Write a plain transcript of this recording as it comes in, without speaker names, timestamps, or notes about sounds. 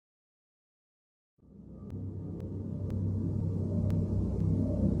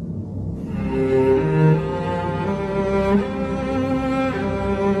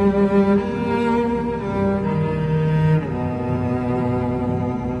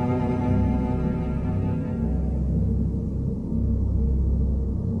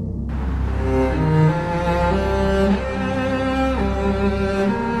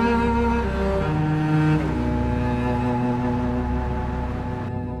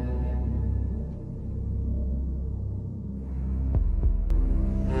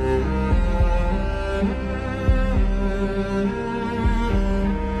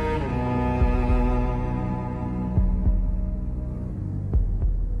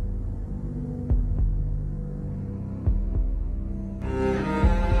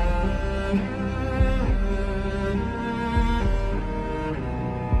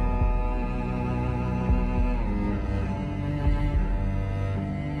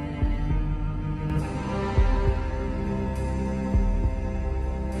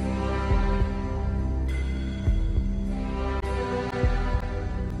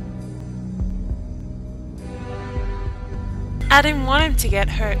I didn't want him to get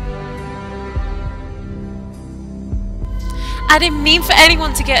hurt. I didn't mean for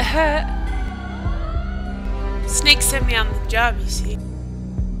anyone to get hurt. Snake sent me on the job, you see.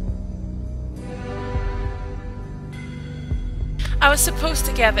 I was supposed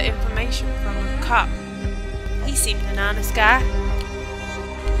to gather information from a cop. He seemed an honest guy.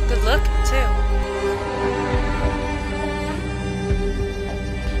 Good looking, too.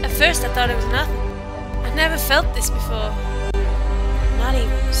 At first I thought it was nothing. I never felt this before. Not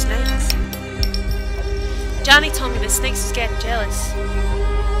even with snakes. Johnny told me the snakes was getting jealous,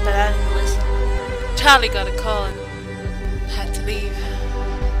 but I didn't listen. Charlie got a call and had to leave.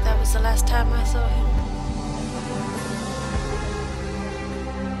 That was the last time I saw him.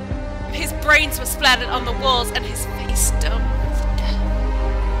 His brains were splattered on the walls and his face dumb as death.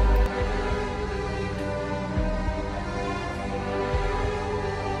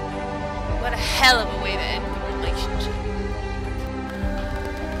 What a hell of a way to end the relationship.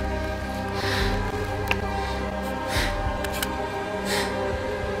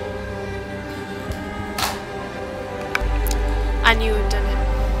 I knew who'd done it.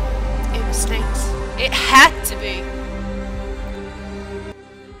 It was snakes. It had to be.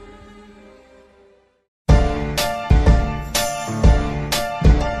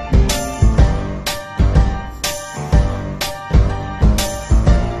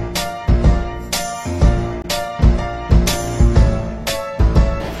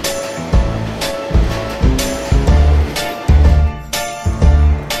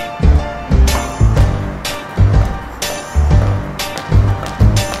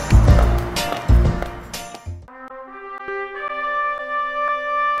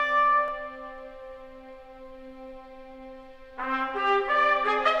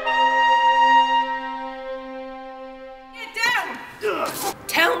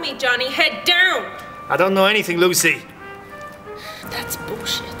 Tell me, Johnny, head down! I don't know anything, Lucy. That's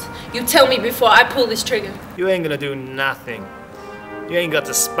bullshit. You tell me before I pull this trigger. You ain't gonna do nothing. You ain't got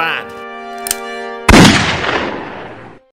the span.